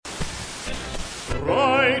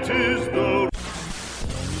It is the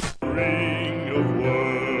ring of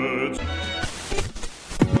words.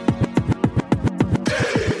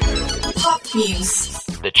 Pop Muse.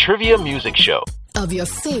 The Trivia Music Show Of your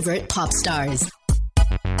favorite pop stars.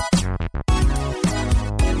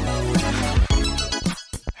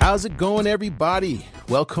 How's it going, everybody?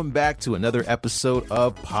 Welcome back to another episode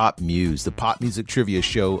of Pop Muse, the pop music trivia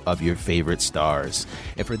show of your favorite stars.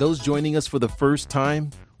 And for those joining us for the first time,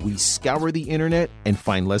 we scour the internet and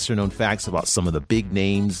find lesser known facts about some of the big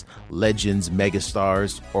names, legends,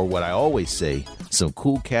 megastars, or what I always say, some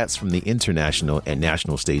cool cats from the international and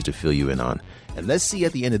national stage to fill you in on. And let's see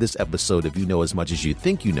at the end of this episode if you know as much as you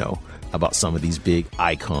think you know about some of these big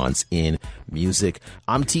icons in music.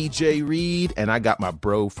 I'm TJ Reed, and I got my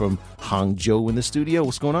bro from Hangzhou in the studio.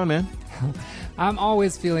 What's going on, man? I'm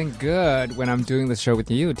always feeling good when I'm doing the show with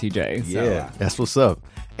you, TJ. Yeah, that's what's up.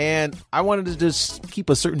 And I wanted to just keep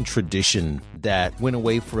a certain tradition that went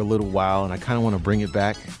away for a little while, and I kind of want to bring it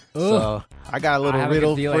back. So I got a little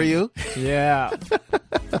riddle for you. Yeah.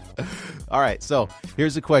 All right, so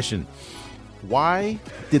here's the question. Why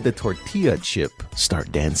did the tortilla chip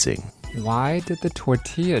start dancing? Why did the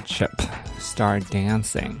tortilla chip start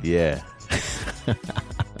dancing? Yeah.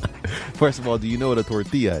 First of all, do you know what a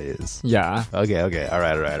tortilla is? Yeah. Okay. All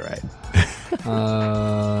right.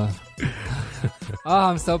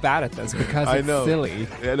 I'm so bad at this because it's silly.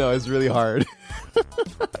 I know, it's really hard.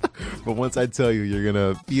 But once I tell you, you're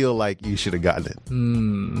going to feel like you should have gotten it.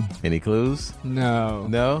 Any clues? No.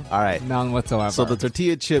 No? All right. None whatsoever. So the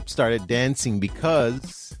tortilla chip started dancing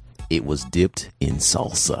because it was dipped in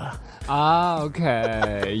salsa. Ah,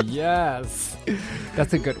 okay. Yes.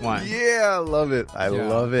 That's a good one. Yeah, I love it. I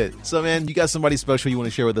love it. So, man, you got somebody special you want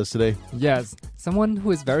to share with us today? Yes, someone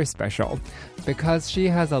who is very special because she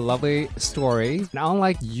has a lovely story. And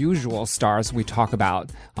unlike usual stars we talk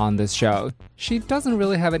about on this show, she doesn't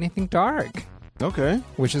really have anything dark. Okay.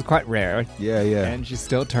 Which is quite rare. Yeah. And she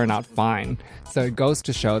still turned out fine. So it goes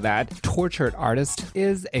to show that tortured artist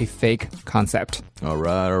is a fake concept. All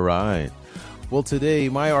right. Well, today,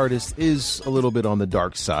 my artist is a little bit on the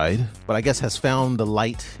dark side, but I guess has found the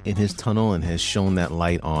light in his tunnel and has shown that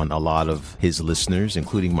light on a lot of his listeners,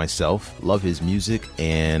 including myself. Love his music,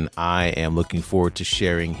 and I am looking forward to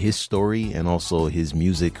sharing his story and also his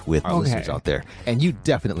music with our listeners out there. And you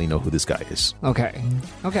definitely know who this guy is. Okay,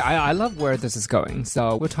 I love where this is going.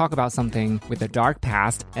 So we'll talk about something with a dark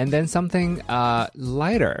past and then something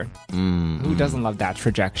lighter. Who doesn't love that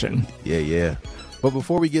trajectory? Yeah. But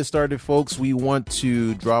before we get started, folks, we want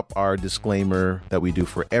to drop our disclaimer that we do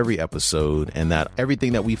for every episode, and that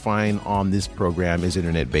everything that we find on this program is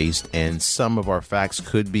internet-based, and some of our facts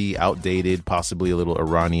could be outdated, possibly a little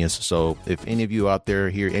erroneous. So if any of you out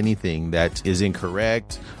there hear anything that is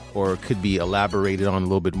incorrect or could be elaborated on a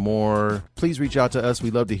little bit more, please reach out to us.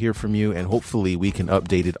 We'd love to hear from you, and hopefully we can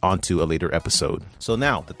update it onto a later episode. So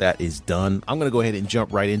now that is done, I'm going to go ahead and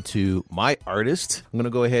jump right into my artist. I'm going to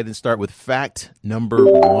go ahead and start with fact number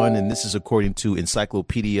 1, and this is according to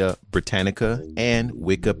Encyclopedia Britannica and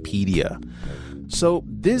Wikipedia. So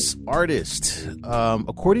this artist,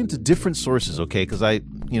 according to different sources, okay, because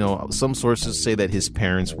some sources say that his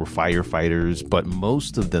parents were firefighters, but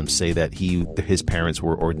most of them say that his parents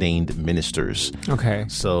were ordained ministers. Okay.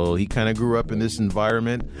 So he kind of grew up in this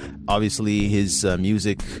environment. Obviously, his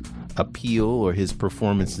music appeal or his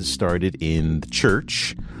performances started in the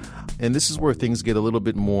church. And this is where things get a little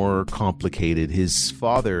bit more complicated. His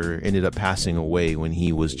father ended up passing away when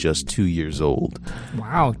he was just 2 years old.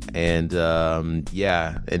 Wow. And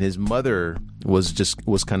and his mother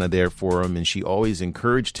was kind of there for him, and she always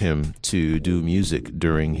encouraged him to do music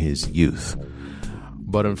during his youth.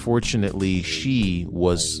 But unfortunately, she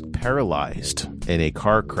was paralyzed in a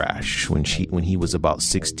car crash when he was about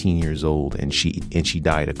 16 years old, and she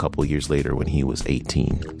died a couple years later when he was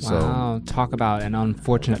 18. Wow, talk about an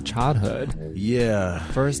unfortunate childhood. Yeah.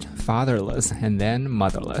 First fatherless and then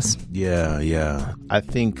motherless. Yeah. I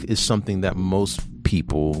think is something that most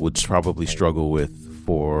people would probably struggle with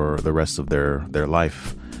for the rest of their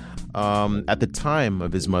life. At the time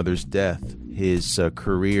of his mother's death, his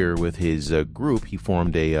career with his group, he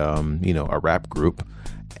formed a rap group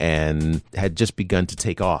and had just begun to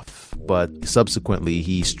take off. But subsequently,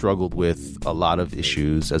 he struggled with a lot of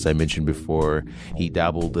issues. As I mentioned before, he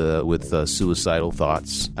dabbled with suicidal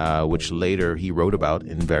thoughts, which later he wrote about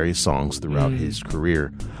in various songs throughout his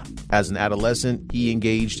career. As an adolescent, he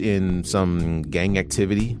engaged in some gang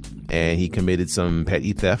activity and he committed some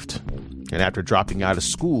petty theft. And after dropping out of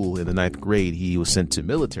school in the 9th grade, he was sent to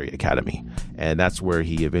military academy. And that's where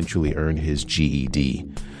he eventually earned his GED.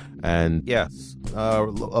 And yeah,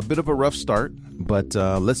 a bit of a rough start, But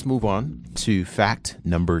let's move on to fact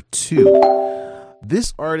number 2.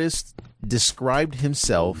 This artist described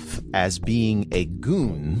himself as being a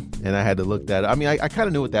goon, and I had to look that up. I mean, I kind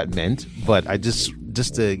of knew what that meant, but I just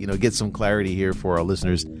to get some clarity here for our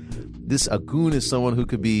listeners. A goon is someone who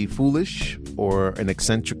could be foolish or an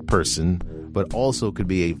eccentric person, but also could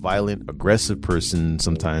be a violent, aggressive person,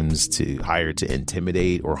 sometimes hired to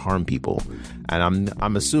intimidate or harm people. And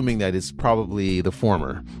I'm assuming that it's probably the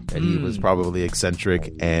former, that he was probably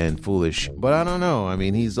eccentric and foolish. But I don't know. I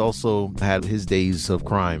mean, he's also had his days of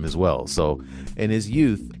crime as well. So in his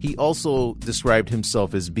youth, he also described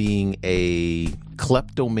himself as being a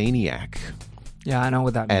kleptomaniac. Yeah, I know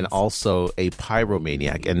what that means. And also a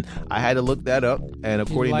pyromaniac. And I had to look that up. And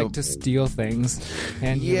according to steal things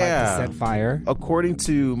and you like to set fire. According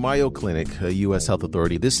to Mayo Clinic, a U.S. health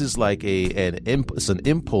authority, this is like an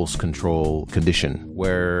impulse control condition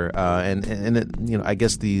where, I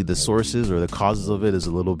guess the sources or the causes of it is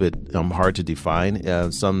a little bit hard to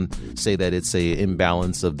define. Some say that it's a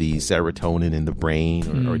imbalance of the serotonin in the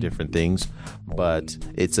brain or different things. But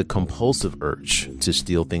it's a compulsive urge to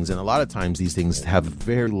steal things. And a lot of times these things have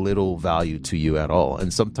very little value to you at all.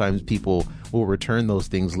 And sometimes people will return those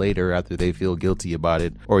things later after they feel guilty about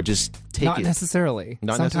it, or just take Not it. necessarily.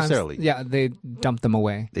 Sometimes, necessarily. Yeah, they dump them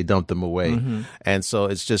away. And so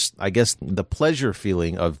it's just, I guess, the pleasure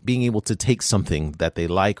feeling of being able to take something that they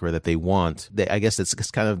like or that they want. I guess it's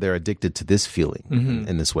kind of, they're addicted to this feeling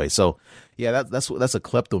in this way. So yeah, that's a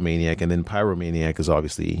kleptomaniac. And then pyromaniac is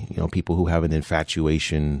obviously, people who have an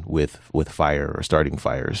infatuation with fire or starting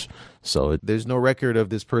fires. So there's no record of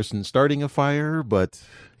this person starting a fire, but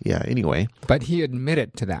yeah, anyway. But he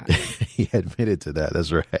admitted to that. He admitted to that.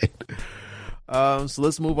 That's right. So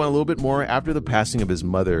let's move on a little bit more. After the passing of his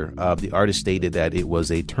mother, the artist stated that it was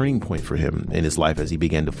a turning point for him in his life as he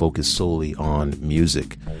began to focus solely on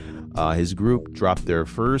music. His group dropped their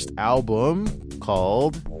first album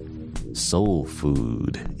called Soul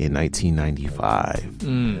Food in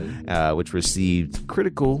 1995, which received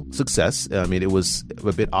critical success. I mean, it was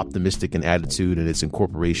a bit optimistic in attitude in its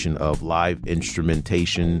incorporation of live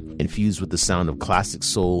instrumentation infused with the sound of classic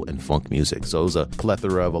soul and funk music. So it was a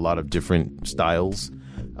plethora of a lot of different styles.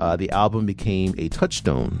 The album became a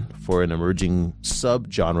touchstone for an emerging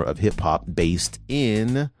subgenre of hip-hop based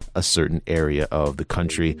in a certain area of the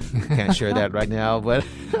country. Can't share that right now, but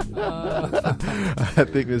I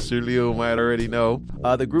think Mr. Leo might already know.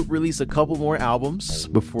 The group released a couple more albums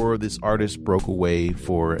before this artist broke away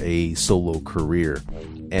for a solo career.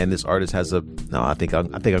 And this artist has I think I'm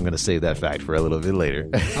going to save that fact for a little bit later.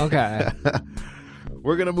 Okay.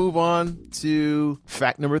 We're going to move on to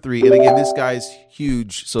fact number 3. And again, this guy's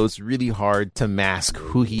huge, so it's really hard to mask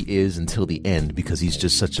who he is until the end because he's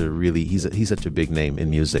just such he's such a big name in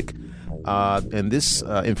music. And this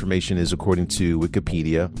information is according to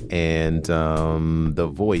Wikipedia and the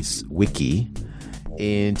Voice Wiki.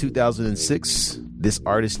 In 2006, this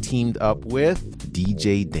artist teamed up with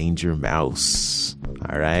DJ Danger Mouse.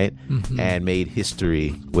 All right. And made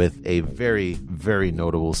history with a very, very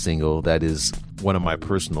notable single that is one of my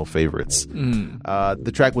personal favorites.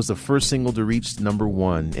 The track was the first single to reach number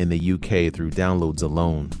 1 in the UK through downloads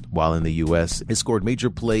alone, while in the US, it scored major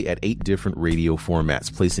play at 8 different radio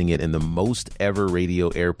formats, placing it in the most ever radio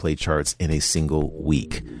airplay charts in a single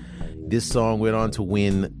week. This song went on to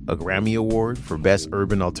win a Grammy Award for Best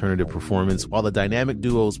Urban Alternative Performance, while the dynamic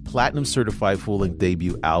duo's platinum certified full-length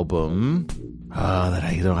debut album, that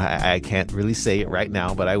I can't really say it right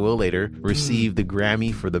now, but I will later, received the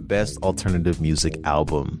Grammy for the Best Alternative Music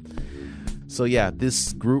Album. So yeah,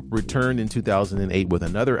 this group returned in 2008 with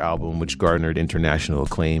another album which garnered international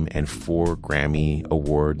acclaim and 4 Grammy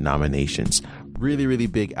Award nominations. Really, really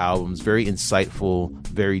big albums, very insightful,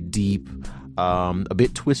 very deep, a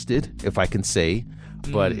bit twisted, if I can say.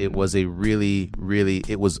 But it was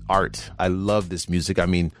it was art. I love this music. I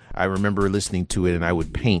mean, I remember listening to it and I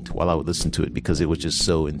would paint while I would listen to it because it was just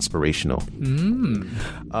so inspirational.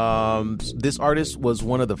 This artist was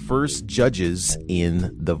one of the first judges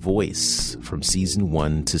in The Voice from season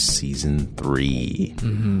 1 to season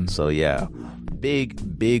 3. So yeah,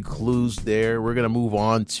 big clues there. We're going to move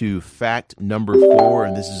on to fact number 4,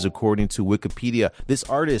 and this is according to Wikipedia. This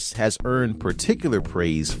artist has earned particular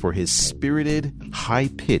praise for his spirited,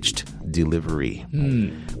 high-pitched delivery,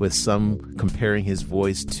 with some comparing his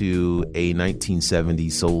voice to a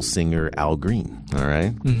 1970s soul singer, Al Green. All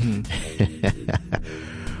right?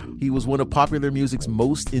 He was one of popular music's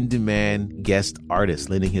most in-demand guest artists,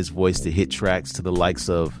 lending his voice to hit tracks to the likes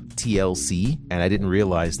of TLC. And I didn't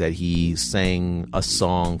realize that he sang a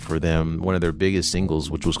song for them, one of their biggest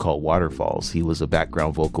singles, which was called Waterfalls. He was a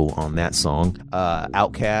background vocal on that song.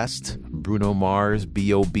 Outkast, Bruno Mars,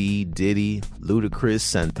 B.O.B., Diddy, Ludacris,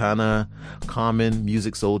 Santana, Common,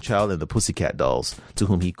 Music Soul Child, and the Pussycat Dolls, to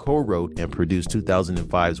whom he co-wrote and produced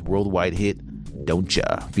 2005's worldwide hit Don't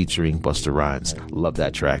Ya, featuring Busta Rhymes. Love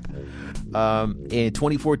that track. In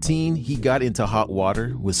 2014, he got into hot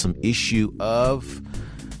water with some issue of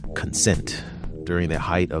consent during the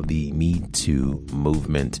height of the Me Too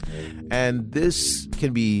movement. And this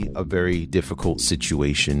can be a very difficult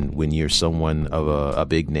situation when you're someone of a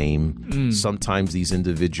big name. Sometimes these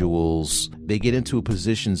individuals, they get into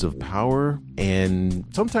positions of power and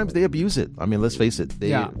sometimes they abuse it. I mean, let's face it.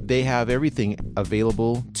 They have everything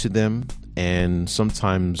available to them, and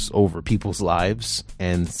sometimes over people's lives,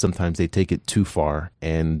 and sometimes they take it too far.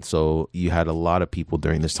 And so you had a lot of people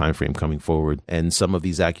during this time frame coming forward, and some of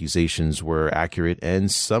these accusations were accurate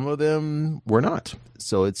and some of them were not.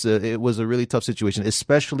 So it was a really tough situation,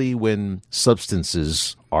 especially when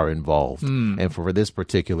substances are involved. And for this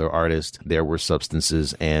particular artist, there were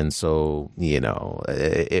substances. And so,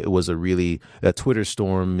 it was a Twitter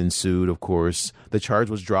storm ensued, of course. The charge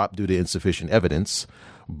was dropped due to insufficient evidence,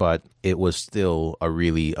 but it was still a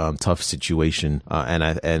really tough situation.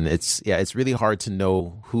 And it's really hard to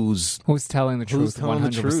know who's telling the truth. Who's telling 100%.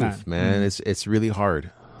 the truth, man. It's really hard.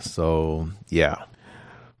 So, yeah.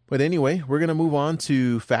 But anyway, we're going to move on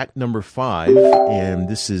to fact number 5, and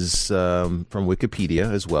this is from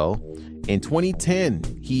Wikipedia as well. In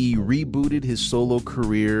 2010, he rebooted his solo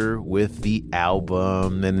career with the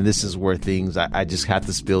album, and this is where things, I just have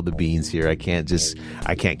to spill the beans here. I can't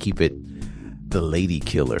keep it. The Lady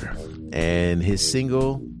Killer. And his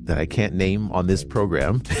single that I can't name on this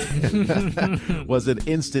program was an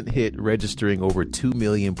instant hit, registering over 2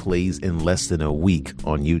 million plays in less than a week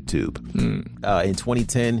on YouTube. In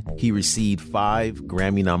 2010, he received 5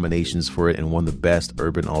 Grammy nominations for it and won the Best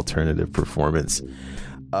Urban Alternative Performance.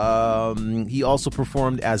 He also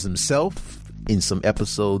performed as himself in some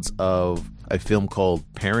episodes of a film called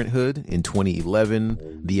Parenthood in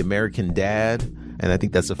 2011, The American Dad, and I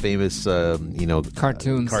think that's a famous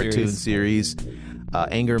cartoon series.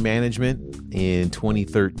 Anger Management in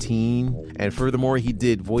 2013. And furthermore, he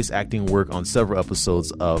did voice acting work on several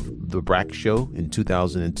episodes of The Brak Show in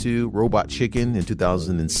 2002, Robot Chicken in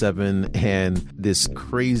 2007, and this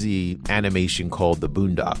crazy animation called The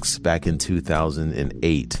Boondocks back in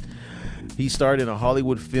 2008. He starred in a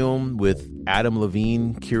Hollywood film with Adam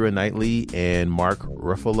Levine, Keira Knightley, and Mark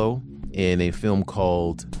Ruffalo in a film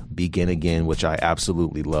called Begin Again, which I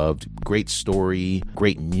absolutely loved. Great story,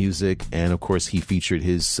 great music, and of course he featured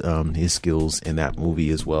his skills in that movie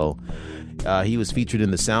as well. He was featured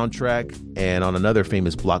in the soundtrack and on another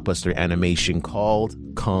famous blockbuster animation called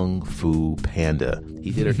Kung Fu Panda.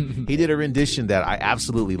 He did a rendition that I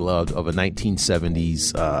absolutely loved of a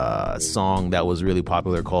 1970s song that was really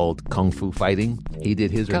popular called Kung Fu Fighting. He did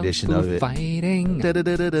his rendition of it. Fighting.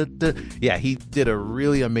 Yeah, he did a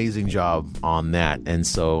really amazing job on that. And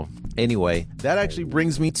so anyway, that actually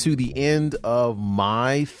brings me to the end of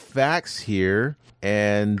my facts here.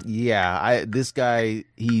 And yeah, this guy,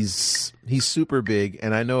 he's super big,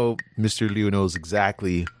 and I know Mr. Liu knows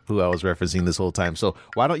exactly who I was referencing this whole time. So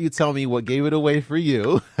why don't you tell me what gave it away for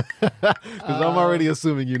you? Because I'm already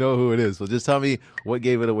assuming you know who it is. So just tell me what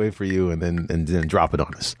gave it away for you, and then drop it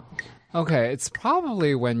on us. Okay, it's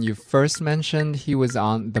probably when you first mentioned he was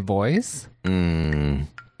on The Voice, and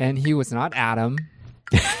he was not Adam.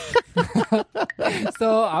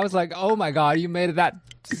 So I was like, oh my God, you made that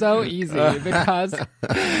so easy, because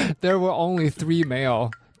there were only 3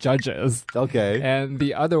 male judges. Okay. And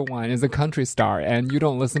the other one is a country star, and you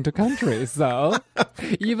don't listen to country. So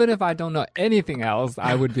even if I don't know anything else,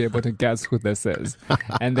 I would be able to guess who this is.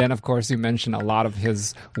 And then, of course, you mentioned a lot of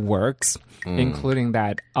his works, including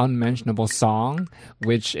that unmentionable song,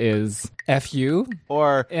 which is F.U.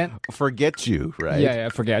 Or Forget You, right? Yeah,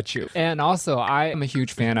 Forget You. And also, I am a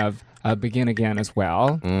huge fan of Begin Again as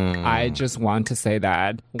well. I just want to say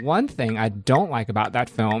that one thing I don't like about that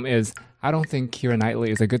film is I don't think Keira Knightley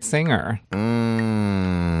is a good singer.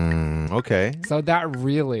 Okay. So that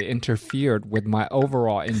really interfered with my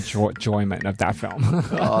overall enjoyment of that film.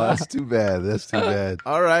 Oh, that's too bad. That's too bad.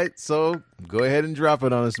 All right, so go ahead and drop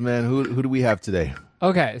it on us, man. Who do we have today?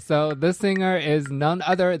 Okay, so this singer is none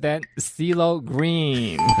other than CeeLo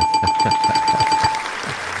Green.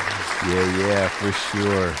 Yeah, for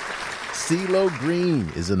sure. CeeLo Green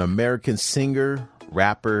is an American singer,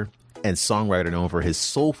 rapper, and songwriter known for his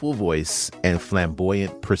soulful voice and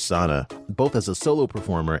flamboyant persona, both as a solo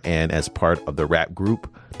performer and as part of the rap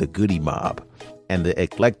group, the Goody Mob. and the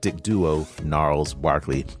eclectic duo Gnarls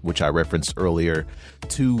Barkley, which I referenced earlier.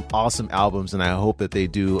 2 awesome albums, and I hope that they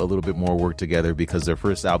do a little bit more work together, because their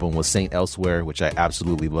first album was Saint Elsewhere, which I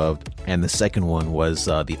absolutely loved, and the second one was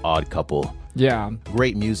The Odd Couple. Yeah.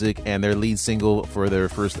 Great music, and their lead single for their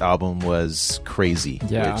first album was Crazy,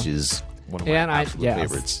 which is one of my absolute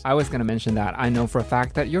favorites. I was going to mention that. I know for a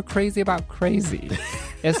fact that you're crazy about Crazy,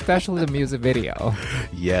 especially the music video.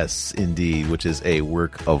 Yes, indeed, which is a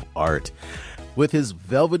work of art. With his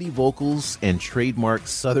velvety vocals and trademark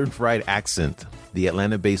Southern fried accent, the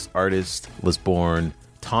Atlanta-based artist was born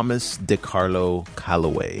Thomas DeCarlo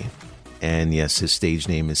Calloway. And yes, his stage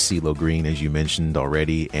name is CeeLo Green, as you mentioned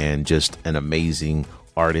already, and just an amazing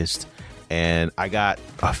artist. And I got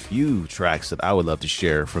a few tracks that I would love to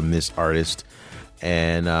share from this artist.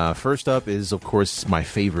 And first up is, of course, my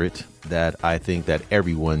favorite that I think that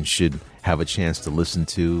everyone should have a chance to listen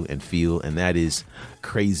to and feel, and that is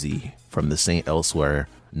Crazy from the Saint Elsewhere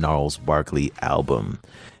Gnarls Barkley album.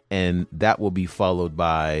 And that will be followed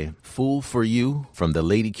by Fool for You from the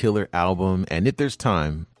Lady Killer album. And if there's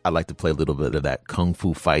time, I'd like to play a little bit of that Kung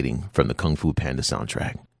Fu Fighting from the Kung Fu Panda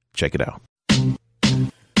soundtrack. Check it out.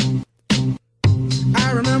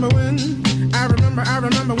 I remember when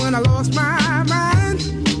I lost my mind.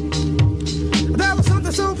 There was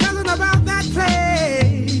something so pleasant about that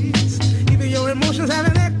place. Even your emotions have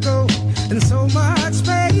an echo in so much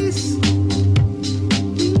space.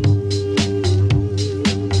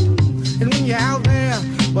 And when you're out there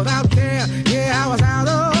without care, yeah, I was out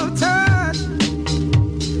of touch.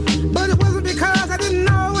 But it wasn't because I didn't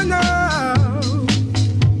know enough.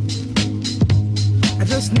 I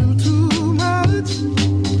just knew too much.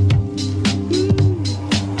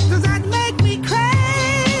 Does that make me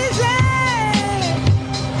crazy?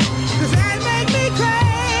 Does that make me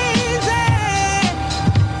crazy?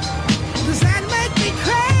 Does that make me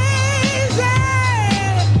crazy?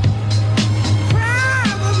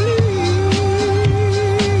 Probably.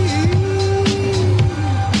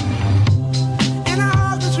 And I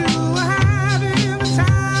hope that you are having the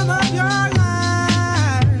time of your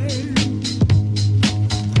life.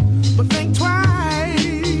 But think twice.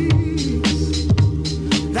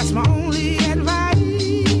 That's my only advice.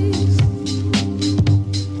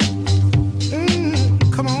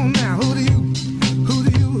 Come on now, who do you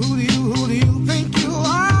think you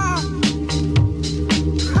are?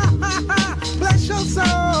 Bless your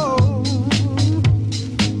soul.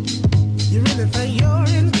 You really think you're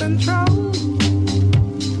in control?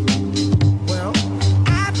 Well,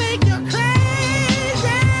 I think you're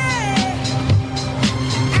crazy.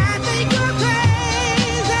 I think you're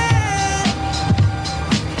crazy.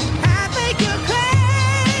 I think you're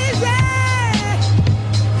crazy.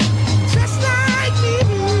 Just like me.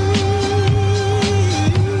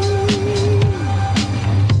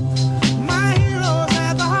 My heroes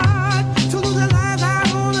had the heart to lose their lives. I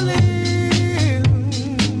wanna live.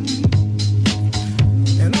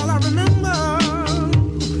 And all I remember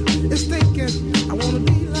is thinking I wanna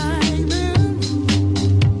be like them.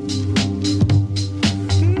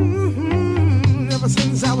 Ever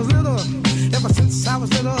since I was little,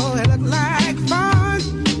 it looked like fun.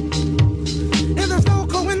 If there's no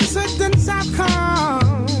coincidence, I've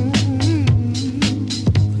come.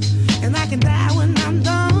 And I can die when I'm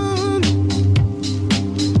done.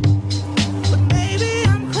 But maybe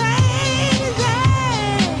I'm crazy.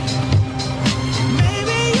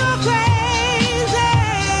 Maybe you're crazy.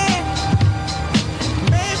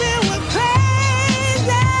 Maybe we're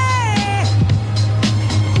crazy.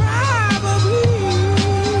 Probably.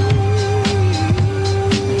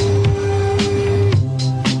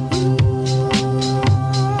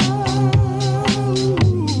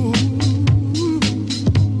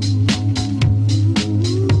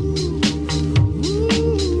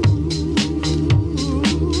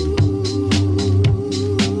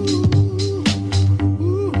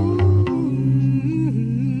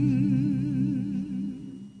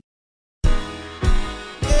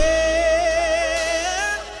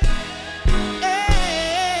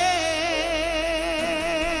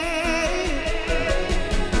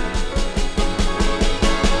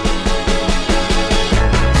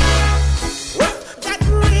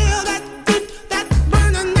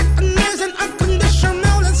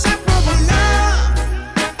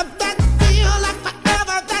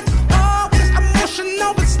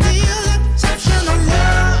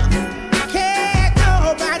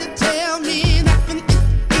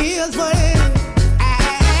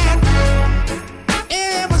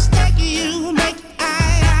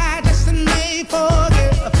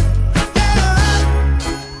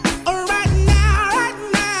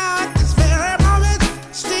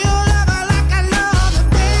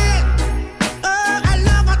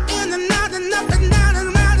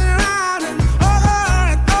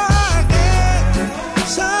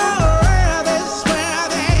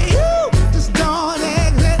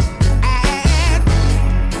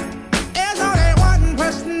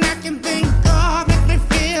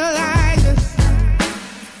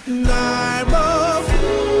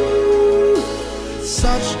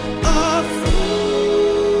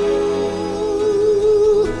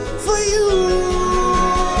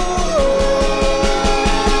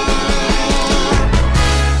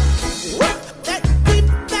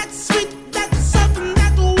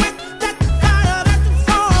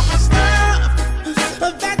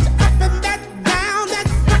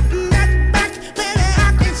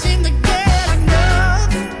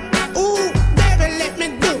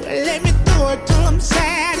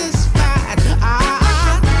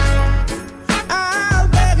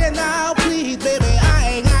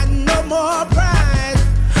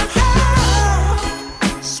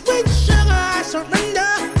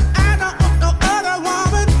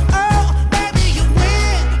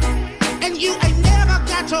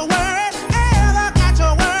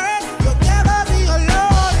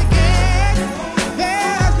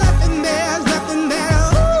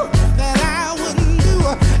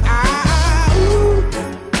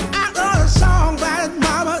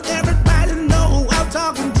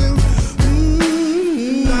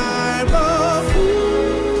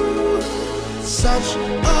 such a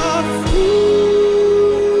fool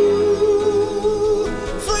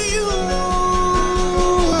for you.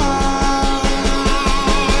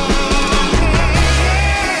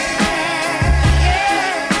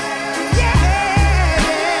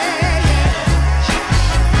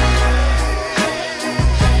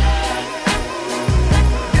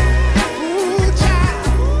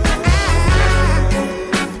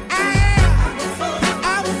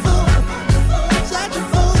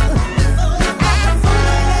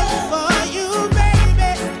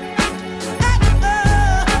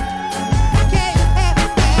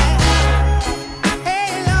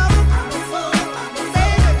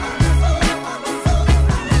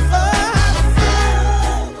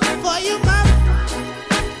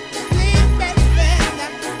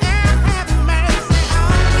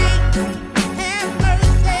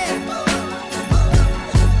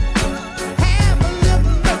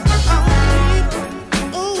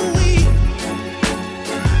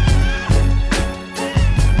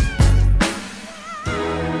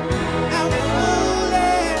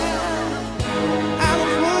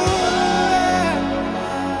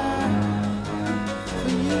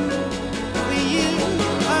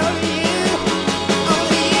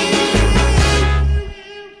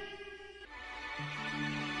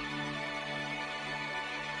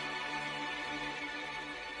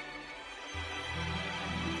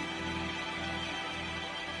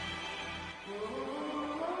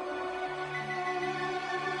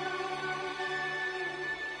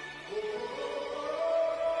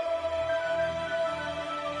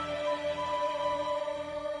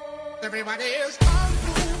 Everybody is kung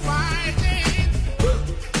fu fighting.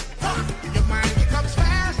 Your mind becomes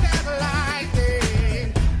fast as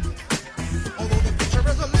lightning. Although the picture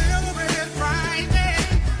is a little bit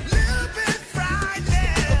frightening, little bit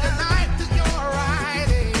frightening. Look at life that you're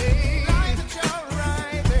riding,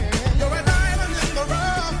 You're an island in the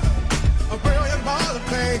rough, a brilliant ball of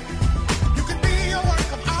clay. You could be a work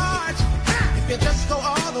of art if you just go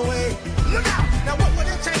all the way. Look out! Now what would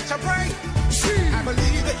it take to break? I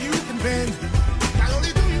believe that you can bend. Not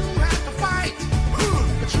only do you have to fight,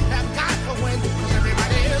 but you have got to win. Because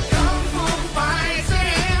everybody is kung fu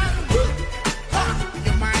fighting.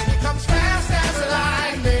 Your mind becomes fast as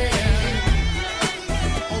lightning.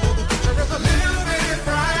 Although the picture is a little bit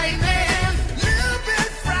frightening, Look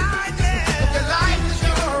at life that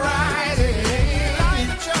you're riding,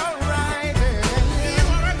 You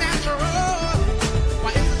are a natural.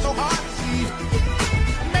 Why is it so hard to see?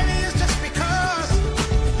 Maybe it's just because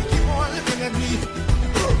you keep on looking at me.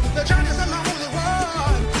 The journey's a lonely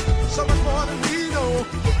one, so much more than we know.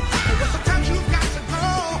 But sometimes you've got to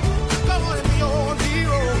go on and be your own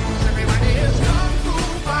hero. 'Cause everybody is kung fu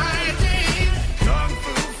fighting.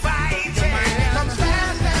 Your mind becomes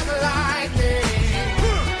fast as lightning.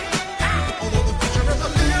 Although the picture is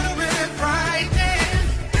a little bit frightening,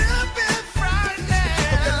 Look at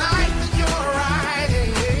life that you're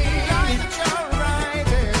riding,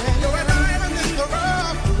 You're an island in the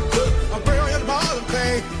rough, a brilliant ball of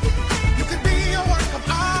clay. You could be a work of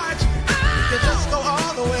art if you just go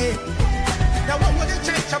all the way. Now what would it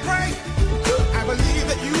take to break? I believe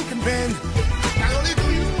that you can bend. Not only do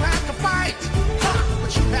you have to fight,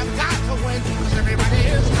 but you have got to win. Because everybody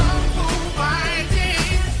is kung fu fighting.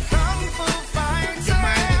 Your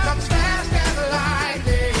mind becomes fast as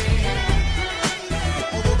lightning.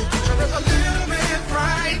 Although the picture is a little bit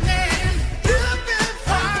frightening, Look at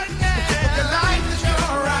life that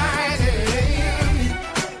you're riding.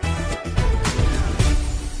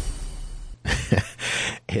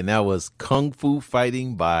 And that was Kung Fu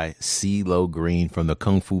Fighting by CeeLo Green from the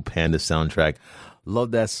Kung Fu Panda soundtrack.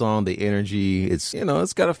 Love that song, the energy. It's,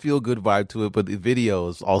 it's got a feel good vibe to it, but the video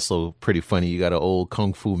is also pretty funny. You got an old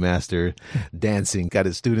Kung Fu master dancing, got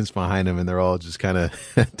his students behind him, and they're all just kind of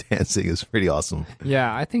dancing. It's pretty awesome.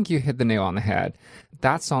 Yeah, I think you hit the nail on the head.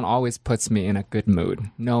 That song always puts me in a good mood,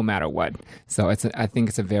 no matter what. So I think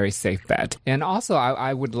it's a very safe bet. And also,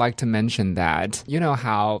 I would like to mention that, you know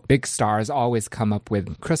how big stars always come up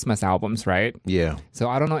with Christmas albums, right? Yeah. So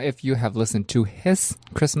I don't know if you have listened to his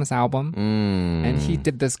Christmas album. And he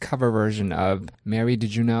did this cover version of Mary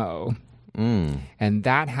Did You Know? And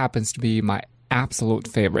that happens to be my absolute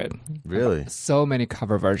favorite. Really? So many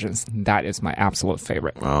cover versions. That is my absolute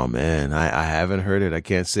favorite. Oh, man. I haven't heard it. I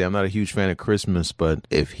can't say. I'm not a huge fan of Christmas, but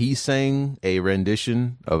if he sang a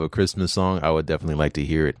rendition of a Christmas song, I would definitely like to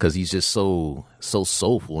hear it because he's just so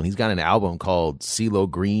soulful. And he's got an album called CeeLo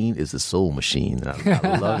Green is a Soul Machine.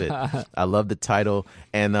 I love it. I love the title.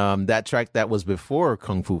 And that track that was before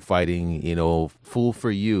Kung Fu Fighting, Fool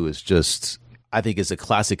for You is just, I think it's a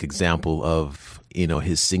classic example of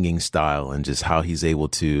his singing style and just how he's able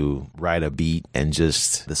to ride a beat and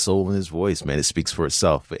just the soul in his voice, man, it speaks for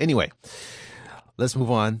itself. But anyway, let's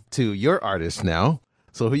move on to your artist now.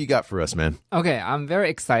 So who you got for us, man? Okay, I'm very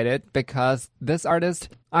excited because this artist,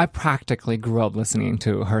 I practically grew up listening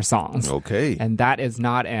to her songs. Okay. And that is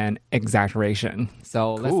not an exaggeration.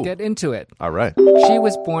 So let's get into it. All right. She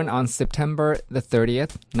was born on September the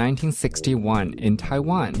 30th, 1961 in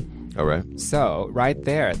Taiwan. All right. So right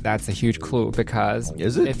there, that's a huge clue because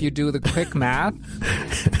Is it? if you do the quick math,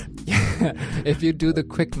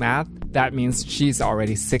 that means she's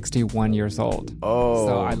already 61 years old. Oh,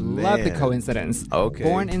 so I love the man. coincidence. Okay.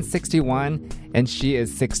 Born in 61 and she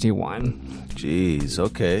is 61. Jeez.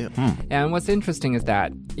 Okay. And what's interesting is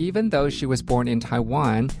that even though she was born in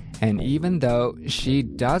Taiwan, and even though she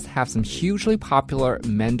does have some hugely popular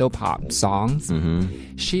Mandopop songs,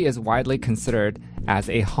 she is widely considered as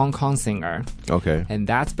a Hong Kong singer. Okay. And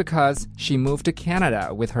that's because she moved to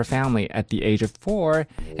Canada with her family at the age of 4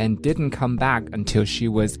 and didn't come back until she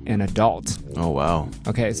was an adult. Oh, wow.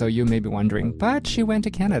 Okay, so you may be wondering, but she went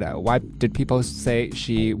to Canada. Why did people say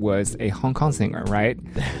she was a Hong Kong singer, right?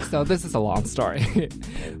 So this is a long story.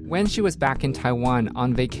 When she was back in Taiwan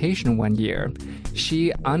on vacation one year,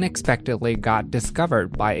 she unexpectedly got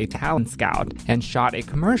discovered by a talent scout and shot a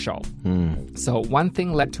commercial. So one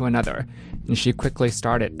thing led to another, and she quickly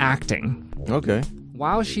started acting. Okay.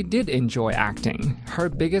 While she did enjoy acting, her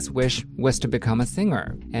biggest wish was to become a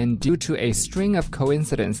singer. And due to a string of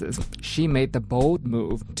coincidences, she made the bold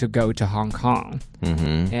move to go to Hong Kong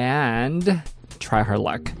and try her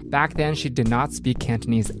luck. Back then, she did not speak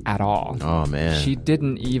Cantonese at all. Oh, man. She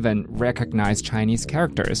didn't even recognize Chinese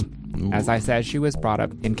characters. As I said, she was brought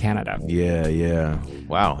up in Canada. Yeah.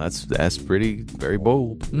 Wow, that's pretty, very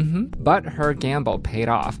bold. But her gamble paid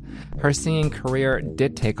off. Her singing career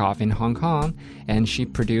did take off in Hong Kong, and she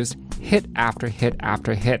produced hit after hit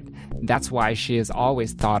after hit. That's why she is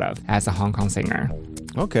always thought of as a Hong Kong singer.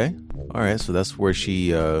 Okay. All right, so that's where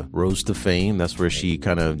she rose to fame. That's where she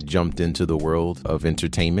kind of jumped into the world of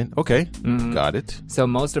entertainment. Okay, got it. So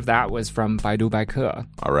most of that was from Baidu Baike.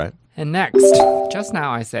 All right. And next, just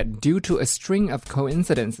now I said, due to a string of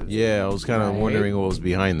coincidences. Yeah, I was kind of wondering what was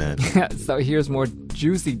behind that. So here's more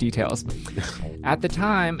juicy details. At the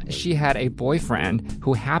time, she had a boyfriend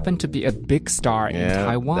who happened to be a big star in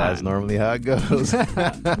Taiwan. That's normally how it goes.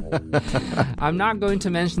 I'm not going to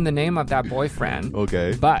mention the name of that boyfriend.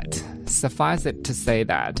 Okay. But suffice it to say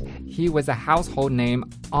that he was a household name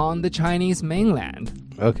on the Chinese mainland.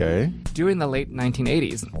 Okay. During the late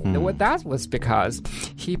 1980s. What that was because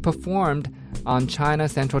he performed on China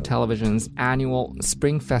Central Television's annual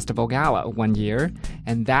Spring Festival Gala one year,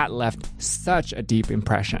 and that left such a deep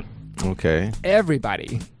impression. Okay.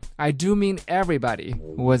 Everybody, I do mean everybody,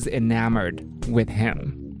 was enamored with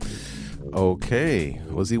him. Okay.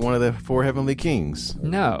 Was he one of the 4 Heavenly Kings?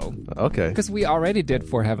 No. Okay. Because we already did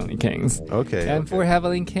 4 Heavenly Kings. Okay. And 4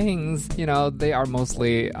 Heavenly Kings, they are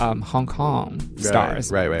mostly Hong Kong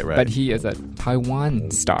stars. Right. But he is a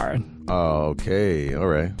Taiwan star. Okay. All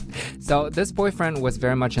right. So this boyfriend was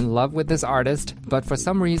very much in love with this artist, but for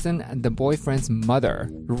some reason, the boyfriend's mother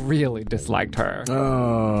really disliked her.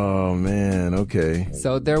 Oh, man. Okay.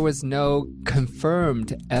 So there was no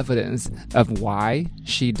confirmed evidence of why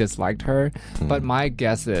she disliked her, but my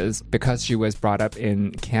guess is because she was brought up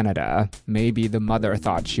in Canada, maybe the mother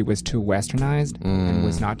thought she was too westernized and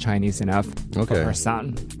was not Chinese enough for her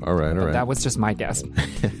son. All right. That was just my guess.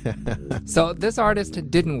 So this artist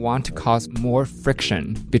didn't want to cause more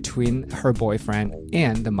friction between her boyfriend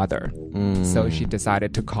and the mother. So she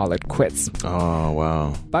decided to call it quits. Oh,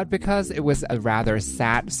 wow. But because it was a rather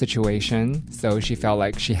sad situation, so she felt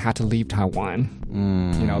like she had to leave Taiwan.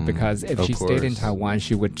 Because if she stayed in Taiwan,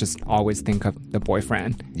 she would just always think of the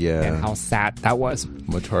boyfriend. Yeah. And how sad that was.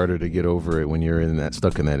 Much harder to get over it when you're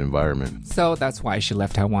stuck in that environment. So that's why she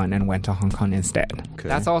left Taiwan and went to Hong Kong instead. Okay.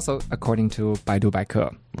 That's also according to Baidu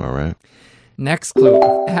Baike. All right. Next clue.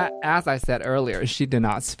 As I said earlier, she did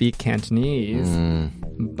not speak Cantonese,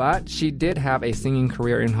 but she did have a singing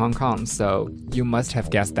career in Hong Kong, so you must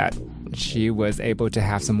have guessed that she was able to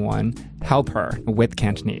have someone help her with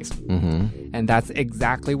Cantonese. And that's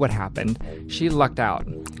exactly what happened. She lucked out,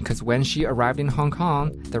 because when she arrived in Hong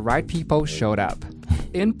Kong, the right people showed up.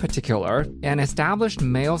 In particular, an established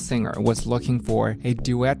male singer was looking for a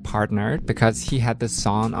duet partner because he had this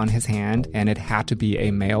song on his hand and it had to be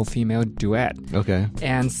a male-female duet. Okay.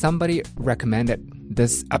 And somebody recommended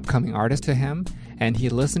this upcoming artist to him, and he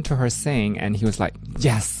listened to her sing and he was like,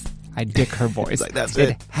 yes, I dig her voice. Like, that's it.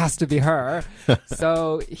 It has to be her.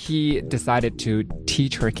 So he decided to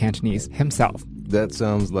teach her Cantonese himself. That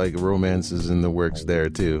sounds like romance is in the works there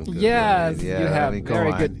too. Yes, you have come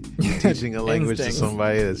very on. good You're teaching a language to instincts.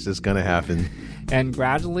 somebody, that's just going to happen. And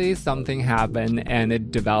gradually something happened and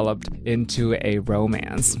it developed into a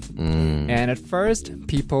romance. And at first,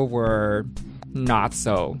 people were not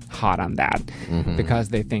so hot on that because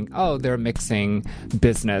they think, oh, they're mixing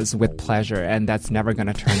business with pleasure and that's never going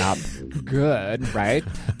to turn out good, right?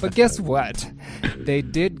 But guess what? They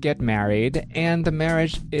did get married and the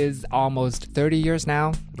marriage is almost 30 years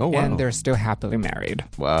now. Oh, wow. And they're still happily married.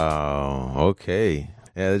 Wow. Okay.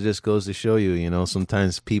 Yeah, it just goes to show you,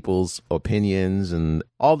 sometimes people's opinions and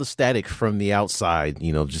all the static from the outside,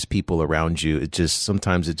 just people around you,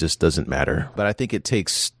 sometimes it just doesn't matter. But I think it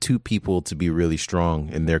takes two people to be really strong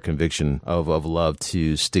in their conviction of love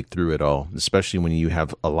to stick through it all, especially when you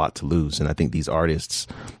have a lot to lose. And I think these artists,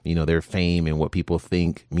 their fame and what people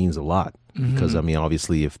think means a lot. Because,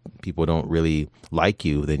 obviously, if people don't really like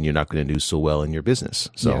you, then you're not going to do so well in your business.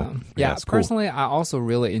 So, yeah, it's cool. personally, I also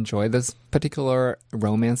really enjoy this particular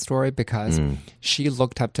romance story because she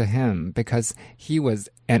looked up to him because he was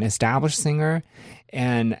an established singer.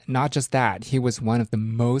 And not just that, he was one of the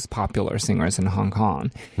most popular singers in Hong Kong.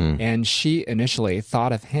 And she initially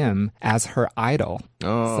thought of him as her idol.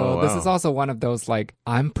 Oh, so this wow. is also one of those like,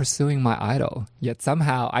 I'm pursuing my idol, yet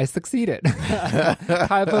somehow I succeeded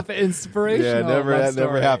type of inspirational That never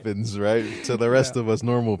story. happens, right? To the rest of us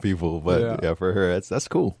normal people. But yeah, for her, that's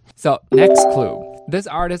cool. So, next clue. This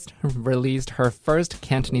artist released her first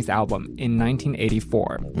Cantonese album in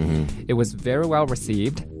 1984. It was very well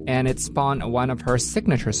received, and it spawned one of her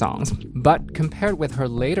signature songs. But compared with her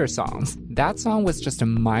later songs, that song was just a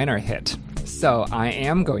minor hit. So, I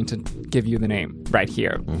am going to give you the name right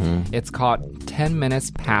here. It's called 10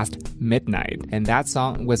 Minutes Past Midnight, and that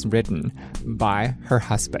song was written by her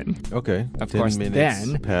husband. Okay. Of 10 course, minutes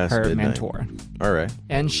then past her midnight. mentor. All right.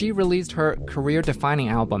 And she released her career-defining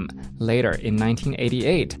album later in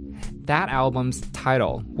 1988. That album's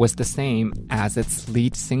title was the same as its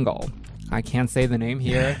lead single. I can't say the name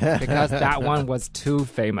here because that one was too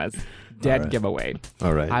famous. Dead giveaway.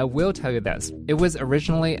 All right. I will tell you this. It was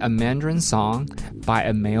originally a Mandarin song by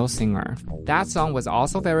a male singer. That song was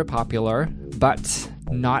also very popular, but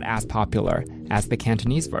not as popular as the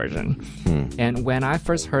Cantonese version. And when I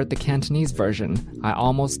first heard the Cantonese version, I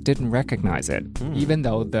almost didn't recognize it, even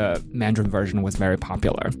though the Mandarin version was very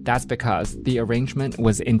popular. That's because the arrangement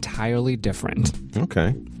was entirely different.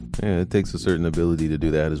 Okay. Yeah, it takes a certain ability to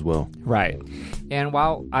do that as well. Right. And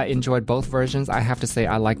while I enjoyed both versions, I have to say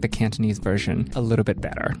I like the Cantonese version a little bit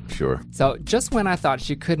better. Sure. So just when I thought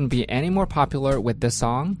she couldn't be any more popular with this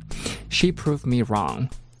song, she proved me wrong.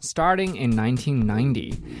 Starting in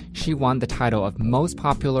 1990, she won the title of Most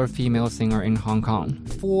Popular Female Singer in Hong Kong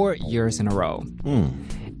 4 years in a row.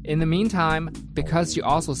 In the meantime, because she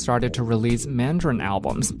also started to release Mandarin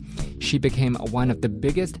albums, she became one of the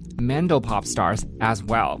biggest Mandopop stars as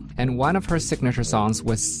well. And one of her signature songs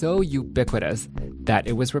was so ubiquitous that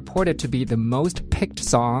it was reported to be the most picked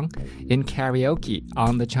song in karaoke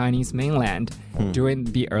on the Chinese mainland during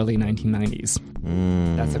the early 1990s.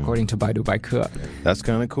 That's according to Baidu Baike. That's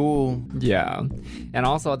kind of cool. Yeah. And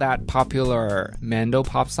also that popular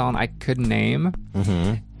Mandopop song I could name.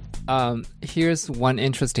 Here's one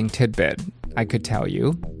interesting tidbit I could tell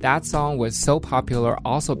you. That song was so popular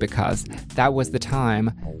also because that was the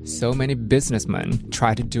time so many businessmen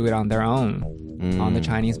tried to do it on their own on the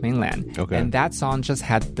Chinese mainland. Okay. And that song just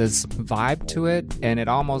had this vibe to it, and it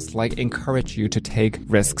almost like encouraged you to take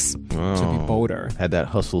risks, to be bolder. Had that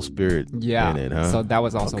hustle spirit Yeah. in it, huh? So that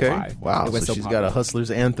was also why. Wow. It was So she's got a hustler's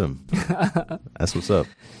anthem. That's what's up.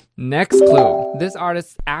 Next clue. This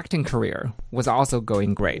artist's acting career was also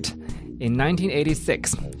going great. In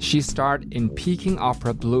 1986, she starred in Peking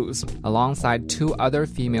Opera Blues alongside two other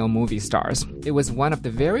female movie stars. It was one of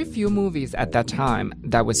the very few movies at that time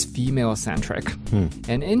that was female-centric.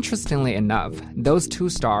 And interestingly enough, those two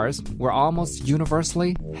stars were almost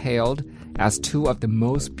universally hailed as two of the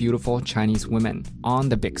most beautiful Chinese women on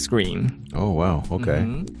the big screen. Oh, wow.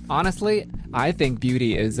 Okay. Honestly, I think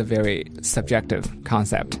beauty is a very subjective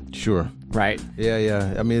concept, Sure. right?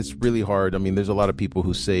 Yeah. I mean, it's really hard. I mean, there's a lot of people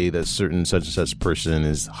who say that certain such and such person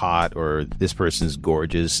is hot or this person's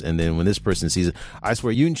gorgeous. And then when this person sees it, I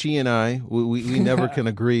swear, Yun Chi and I, we never can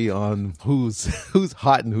agree on who's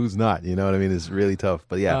hot and who's not. You know what I mean? It's really tough.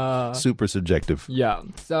 But yeah, super subjective. Yeah.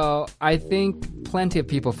 So I think plenty of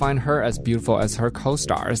people find her as beautiful as her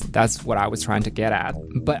co-stars. That's what I was trying to get at.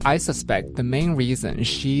 But I suspect the main reason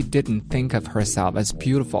she didn't think of herself as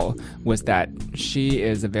beautiful was that she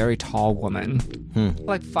is a very tall woman,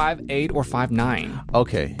 like 5'8" or 5'9".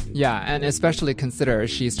 Okay. Yeah, and especially consider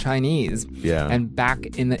she's Chinese. Yeah. And back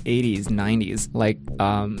in the 80s, 90s, like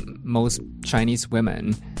most Chinese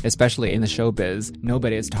women, especially in the showbiz,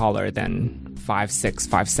 nobody is taller than 5'6",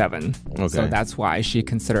 5'7". Okay. So that's why she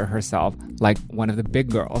considered herself like one of the big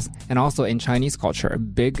girls. And also in Chinese culture,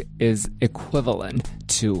 big is equivalent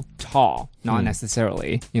to tall, not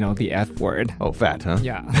necessarily, the F word. Oh, fat, huh?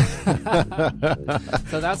 Yeah.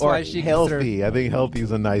 So that's Or why she healthy. I think healthy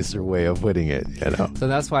is a nicer way of putting it, So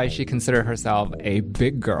that's why she considered herself a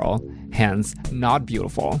big girl, hence not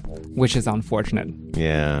beautiful, which is unfortunate.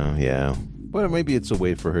 Yeah. But maybe it's a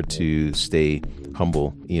way for her to stay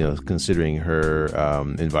humble, considering her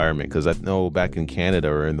environment. Because I know back in Canada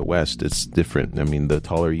or in the West, it's different. I mean, the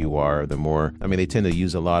taller you are, the more... I mean, they tend to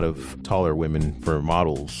use a lot of taller women for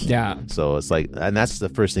models. Yeah. So it's like... And that's the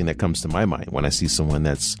first thing that comes to my mind when I see someone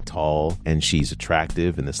that's tall and she's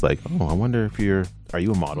attractive. And it's like, oh, I wonder if you're... Are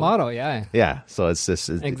you a model? Model, yeah. Yeah. So it's just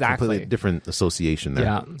a completely different association there.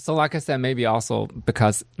 Yeah. So like I said, maybe also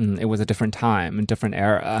because it was a different time, a different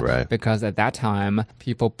era. Right. Because at that time,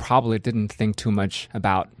 people probably didn't think too much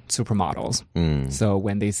about supermodels. So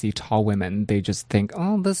when they see tall women, they just think,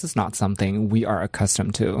 oh, this is not something we are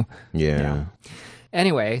accustomed to. Yeah.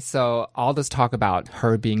 Anyway, so all this talk about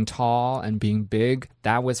her being tall and being big,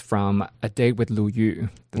 that was from A Date with Lu Yu,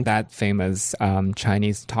 that famous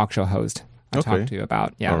Chinese talk show host I talked to you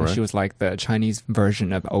about. Yeah, All right. She was like the Chinese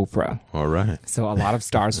version of Oprah. All right. So a lot of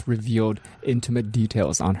stars revealed intimate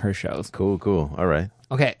details on her shows. Cool. All right.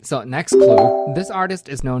 Okay, so next clue. This artist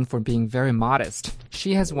is known for being very modest.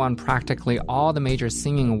 She has won practically all the major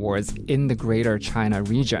singing awards in the Greater China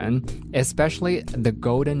region, especially the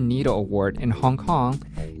Golden Needle Award in Hong Kong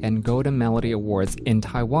and Golden Melody Awards in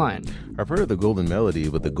Taiwan. I've heard of the Golden Melody,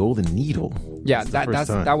 but the Golden Needle. Yeah,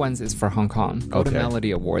 that one is for Hong Kong. Golden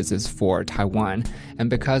Melody Awards is for Taiwan. And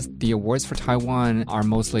because the awards for Taiwan are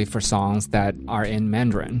mostly for songs that are in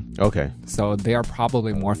Mandarin. Okay. So they are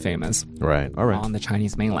probably more famous. Right. All right. On the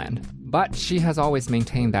Chinese mainland. But she has always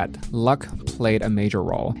maintained that luck played a major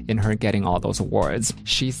role in her getting all those awards.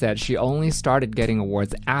 She said she only started getting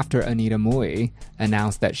awards after Anita Mui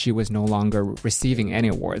announced that she was no longer receiving any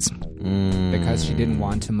awards because she didn't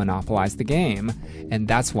want to monopolize the game. And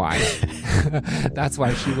that's why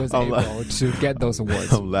she was able to get those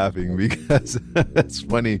awards. I'm laughing because it's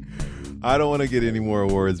funny. I don't want to get any more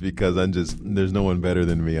awards because there's no one better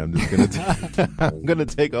than me. I'm just I'm gonna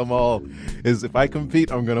take them all. If I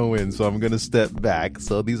compete, I'm gonna win. So I'm gonna step back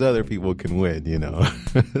so these other people can win.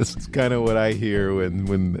 It's kind of what I hear when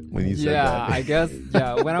you said that. Yeah, I guess.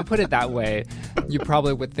 Yeah, when I put it that way, you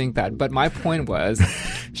probably would think that. But my point was,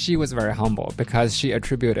 she was very humble because she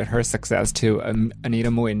attributed her success to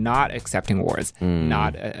Anita Mui not accepting awards,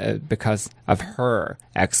 not because of her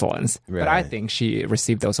excellence. Right. But I think she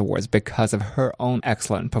received those awards because of her own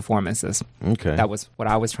excellent performances. Okay. That was what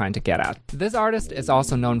I was trying to get at. This artist is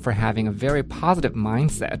also known for having a very positive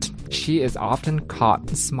mindset. She is often caught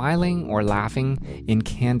smiling or laughing in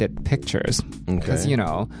candid pictures. Because,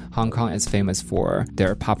 Hong Kong is famous for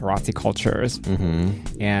their paparazzi cultures.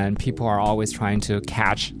 And people are always trying to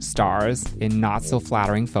catch stars in not so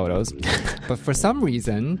flattering photos. But for some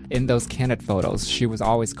reason, in those candid photos, she was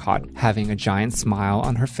always caught having a giant smile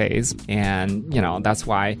on her face. And, that's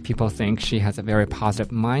why people think she has a very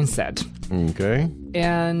positive mindset. Okay.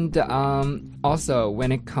 And also,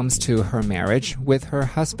 when it comes to her marriage with her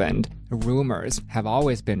husband, rumors have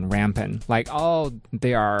always been rampant. Like, oh,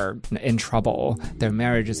 they are in trouble. Their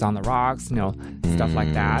marriage is on the rocks, stuff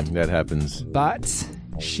like that. That happens. But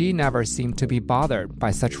she never seemed to be bothered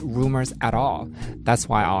by such rumors at all. That's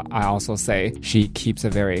why I also say she keeps a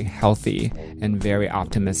very healthy and very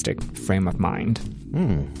optimistic frame of mind.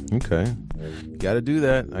 Okay. Got to do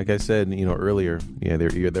that. Like I said, earlier,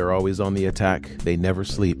 they're always on the attack. They never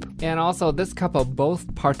sleep. And also, this couple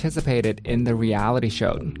both participated in the reality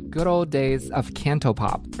show Good Old Days of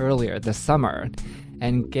Cantopop earlier this summer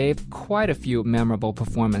and gave quite a few memorable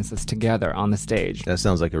performances together on the stage. That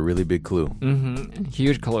sounds like a really big clue.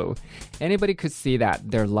 Huge clue. Anybody could see that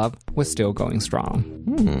their love was still going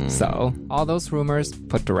strong. So, all those rumors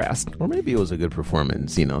put to rest. Or maybe it was a good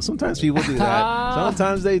performance. Sometimes people do that.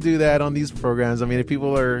 Sometimes they do that on these programs. I mean, if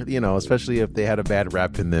people are, especially if they had a bad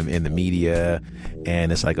rap in the media,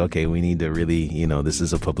 and it's like, okay, we need to really, this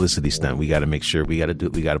is a publicity stunt. We got to make sure we got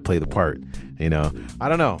to play the part. I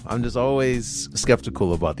don't know. I'm just always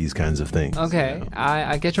skeptical about these kinds of things. Okay,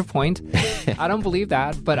 I get your point. I don't believe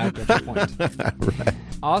that, but I get your point. Right.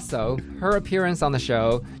 Also, her appearance on the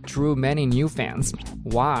show drew many new fans.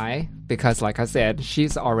 Why? Because, like I said,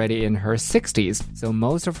 she's already in her 60s, so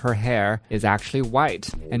most of her hair is actually white,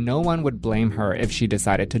 and no one would blame her if she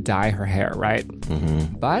decided to dye her hair, right?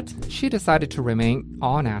 But she decided to remain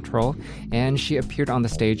all natural, and she appeared on the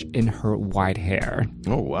stage in her white hair.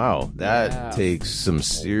 Oh, wow. That takes some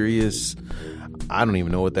serious... I don't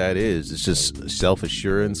even know what that is. It's just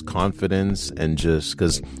self-assurance, confidence, and just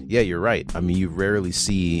because, yeah, you're right. I mean, you rarely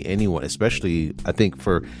see anyone, especially, I think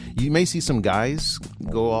you may see some guys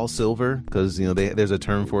go all silver because, there's a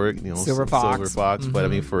term for it, Silver fox. But I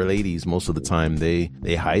mean, for ladies, most of the time they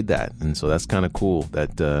hide that. And so that's kind of cool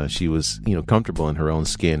that she was, comfortable in her own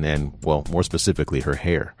skin and, well, more specifically, her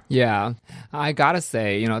hair. Yeah. I gotta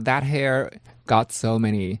say, that hair got so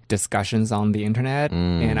many discussions on the internet,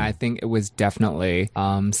 and I think it was definitely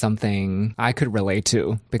something I could relate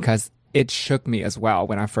to because it shook me as well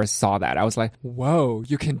when I first saw that. I was like, whoa,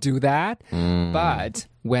 you can do that? But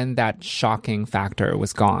when that shocking factor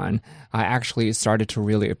was gone, I actually started to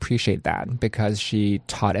really appreciate that because she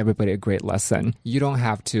taught everybody a great lesson. You don't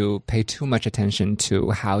have to pay too much attention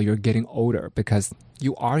to how you're getting older because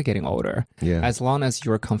you are getting older. Yeah. As long as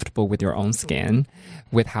you're comfortable with your own skin,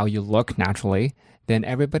 with how you look naturally, then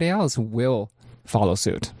everybody else will follow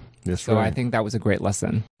suit. That's So right. I think that was a great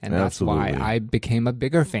lesson. And Absolutely. that's why I became a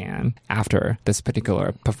bigger fan after this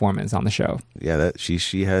particular performance on the show. Yeah, that she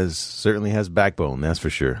certainly has backbone, that's for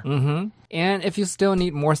sure. And if you still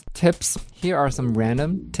need more tips, here are some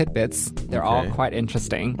random tidbits. They're all Okay. quite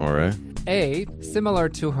interesting. All right. A, similar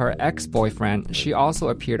to her ex-boyfriend, she also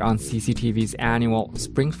appeared on CCTV's annual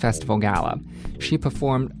Spring Festival Gala. She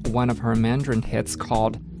performed one of her Mandarin hits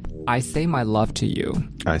called I Say My Love to You.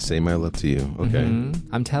 I Say My Love to You. Okay.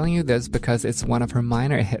 I'm telling you this because it's one of her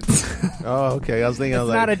minor hits. Oh, okay. I was thinking,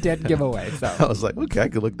 It's not a dead giveaway, so. I was like, okay, I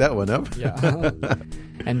could look that one up. Yeah.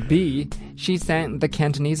 And B, she sang the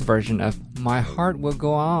Cantonese version of My Heart Will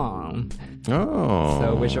Go On. Oh.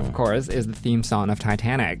 So, which of course is the theme song of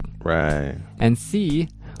Titanic. Right. And C,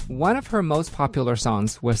 one of her most popular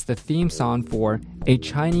songs was the theme song for A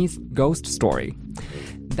Chinese Ghost Story.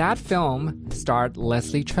 That film starred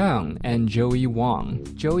Leslie Cheung and Joey Wong.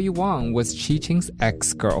 Joey Wong was Chi Ching's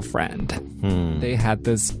ex-girlfriend. They had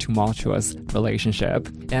this tumultuous relationship.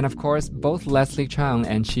 And of course, both Leslie Cheung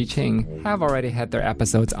and Chi Ching have already had their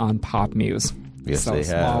episodes on Pop Muse. Yes, So they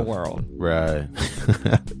small have. world. Right.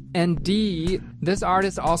 And D, this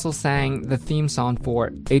artist also sang the theme song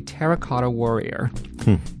for A Terracotta Warrior.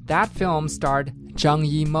 That film starred Zhang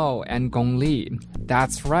Yimou and Gong Li.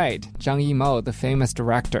 That's right, Zhang Yimou, the famous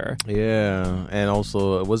director. Yeah. And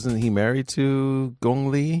also, wasn't he married to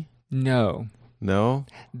Gong Li? No, No?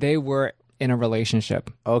 they were in a relationship,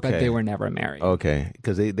 but Okay. they were never married. Okay.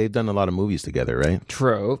 Because they've done a lot of movies together, right?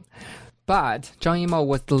 True. But Zhang Yimou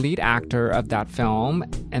was the lead actor of that film,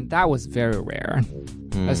 and that was very rare.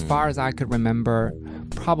 As far as I could remember,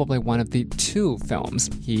 probably one of the 2 films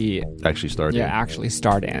he Actually started. actually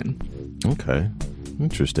starred in. Okay.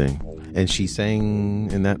 Interesting. And she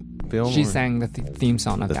sang in that film? She or- sang the theme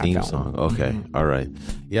song of The that theme film. song. Okay. All right.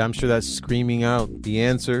 Yeah, I'm sure that's screaming out the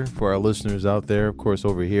answer for our listeners out there. Of course,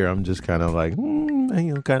 over here, I'm just kind of like,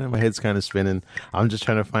 kind of my head's kind of spinning. I'm just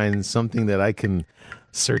trying to find something that I can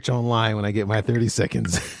search online when I get my 30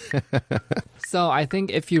 seconds. So I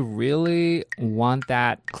think if you really want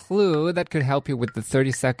that clue that could help you with the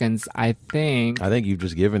 30 seconds, I think I think you've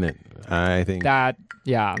just given it. I think. that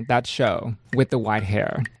show with the white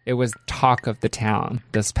hair, it was talk of the town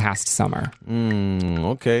this past summer.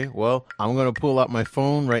 Okay. Well, I'm going to pull out my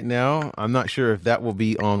phone right now. I'm not sure if that will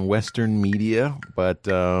be on Western media, but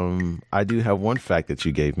I do have one fact that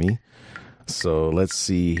you gave me. So let's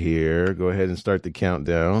see here. Go ahead and start the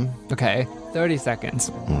countdown. Okay, 30 seconds.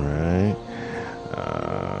 All right.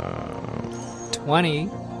 20.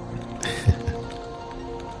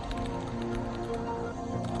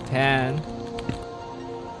 10.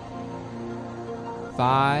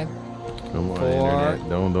 5. Come on, 4, internet.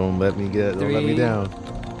 Don't let me get. Don't let me 3, down.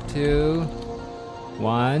 2.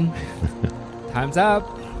 1. Time's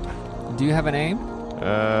up. Do you have a name?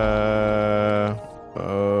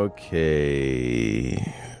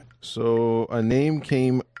 Okay. So a name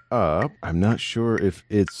came up. I'm not sure if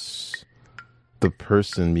it's the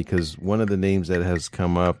person because one of the names that has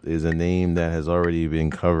come up is a name that has already been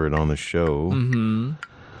covered on the show. Mm-hmm.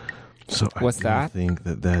 So What's I that? think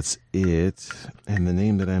that that's it. And the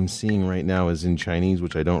name that I'm seeing right now is in Chinese,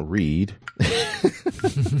 which I don't read. Which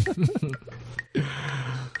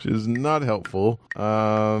is not helpful.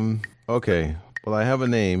 Okay. Well, I have a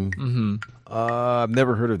name. Mm-hmm. I've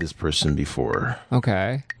never heard of this person before.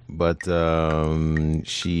 Okay. But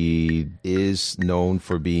she is known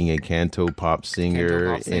for being a canto pop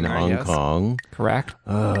singer in Hong Kong. Correct.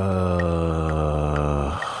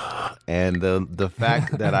 And the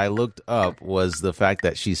fact that I looked up was the fact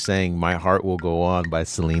that she sang My Heart Will Go On by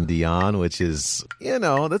Celine Dion, which is,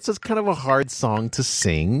 that's just kind of a hard song to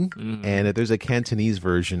sing. And if there's a Cantonese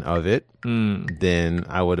version of it, then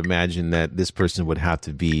I would imagine that this person would have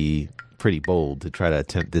to be pretty bold to try to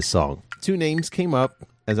attempt this song. 2 names came up.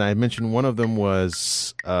 As I mentioned, one of them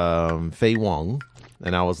was Fei Wong.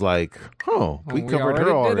 And I was like, we covered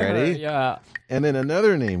her already. Yeah. And then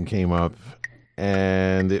another name came up,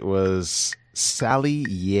 and it was Sally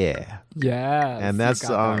Ye. Yeah. And that's,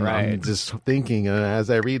 I'm just thinking,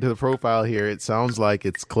 as I read the profile here, it sounds like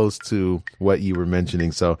it's close to what you were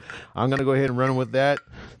mentioning. So I'm going to go ahead and run with that.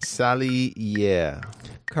 Sally Ye.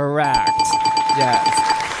 Correct. Yes.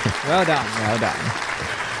 Well done. Well done.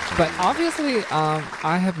 But obviously,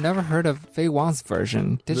 I have never heard of Fei Wang's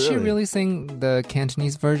version. Did she really sing the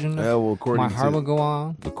Cantonese version? According My Heart Will Go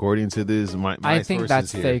On? According to this, I think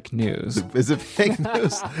that's here. fake news. Is it fake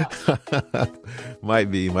news?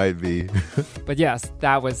 Might be. But yes,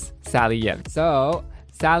 that was Sally Ye. So,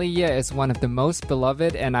 Sally Ye is one of the most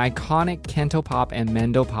beloved and iconic canto pop and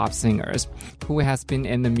mendo pop singers who has been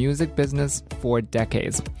in the music business for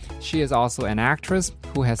decades. She is also an actress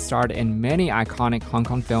who has starred in many iconic Hong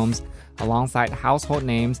Kong films alongside household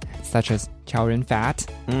names such as Chow Yun-fat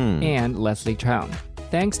and Leslie Cheung.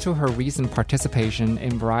 Thanks to her recent participation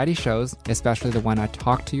in variety shows, especially the one I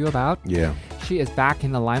talked to you about, she is back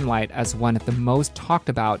in the limelight as one of the most talked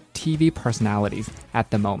about TV personalities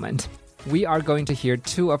at the moment. We are going to hear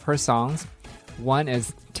 2 of her songs. One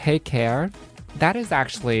is Take Care. That is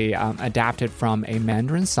actually adapted from a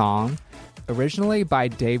Mandarin song, originally by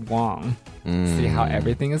Dave Wong. See how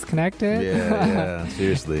everything is connected? Yeah,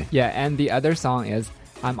 seriously. Yeah, and the other song is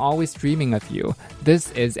I'm Always Dreaming of You.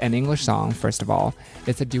 This is an English song, first of all.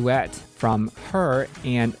 It's a duet from her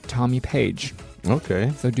and Tommy Page.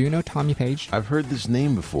 Okay. So do you know Tommy Page? I've heard this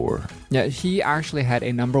name before. Yeah, he actually had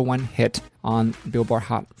a #1 hit on Billboard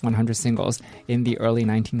Hot 100 singles in the early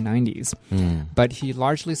 1990s. But he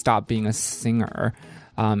largely stopped being a singer.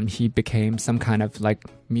 He became some kind of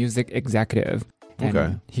music executive.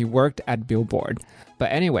 And he worked at Billboard.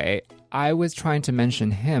 But anyway, I was trying to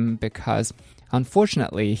mention him because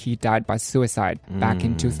unfortunately, he died by suicide back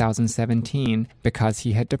in 2017 because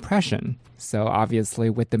he had depression. So obviously,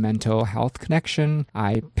 with the mental health connection,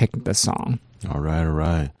 I picked the song. All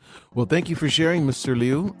right. Well, thank you for sharing, Mr.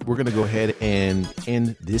 Liu. We're going to go ahead and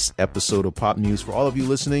end this episode of Pop News. For all of you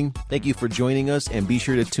listening, thank you for joining us, and be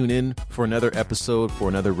sure to tune in for another episode, for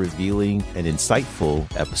another revealing and insightful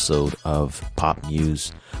episode of Pop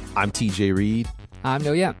News. I'm TJ Reed. I'm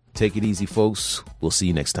No Yep. Take it easy, folks. We'll see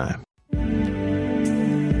you next time.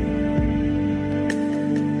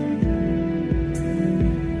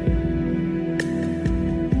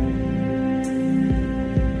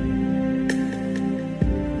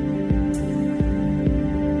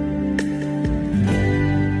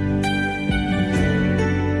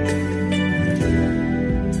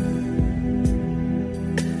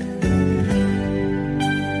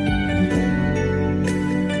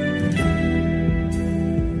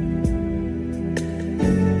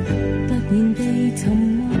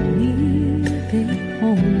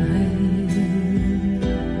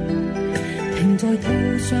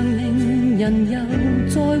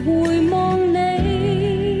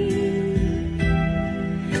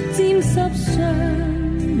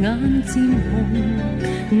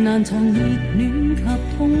難藏熱戀及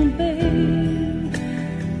痛悲，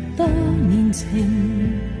多年情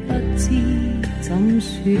不知怎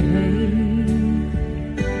説起，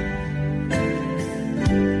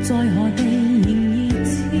在何地仍熱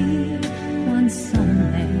切關心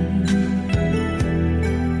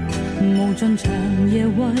你，無盡長夜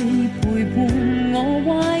為陪伴我懷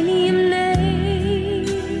念你，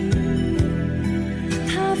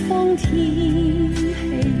他方天氣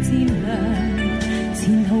漸涼。前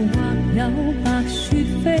途或有白雪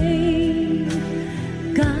飛，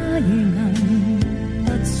假如能不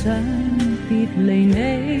想別離你，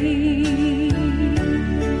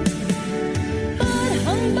不肯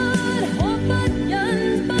不可不忍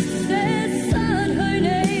不捨失去你，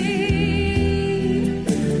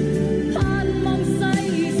盼望世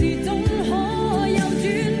事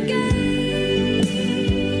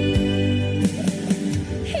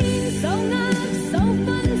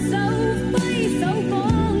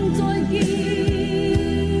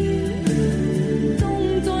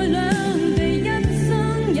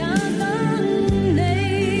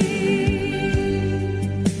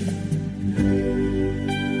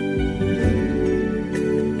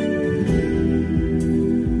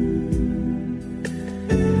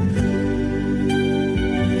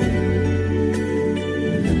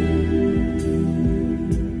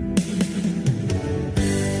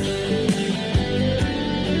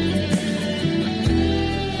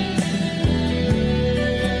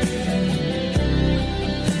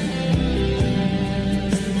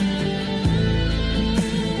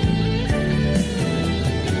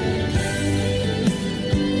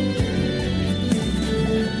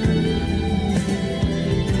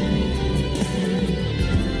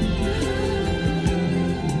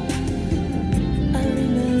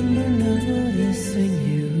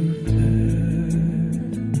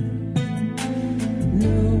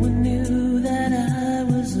no one knew that I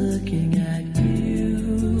was looking at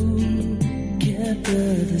you. Kept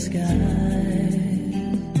the disguise.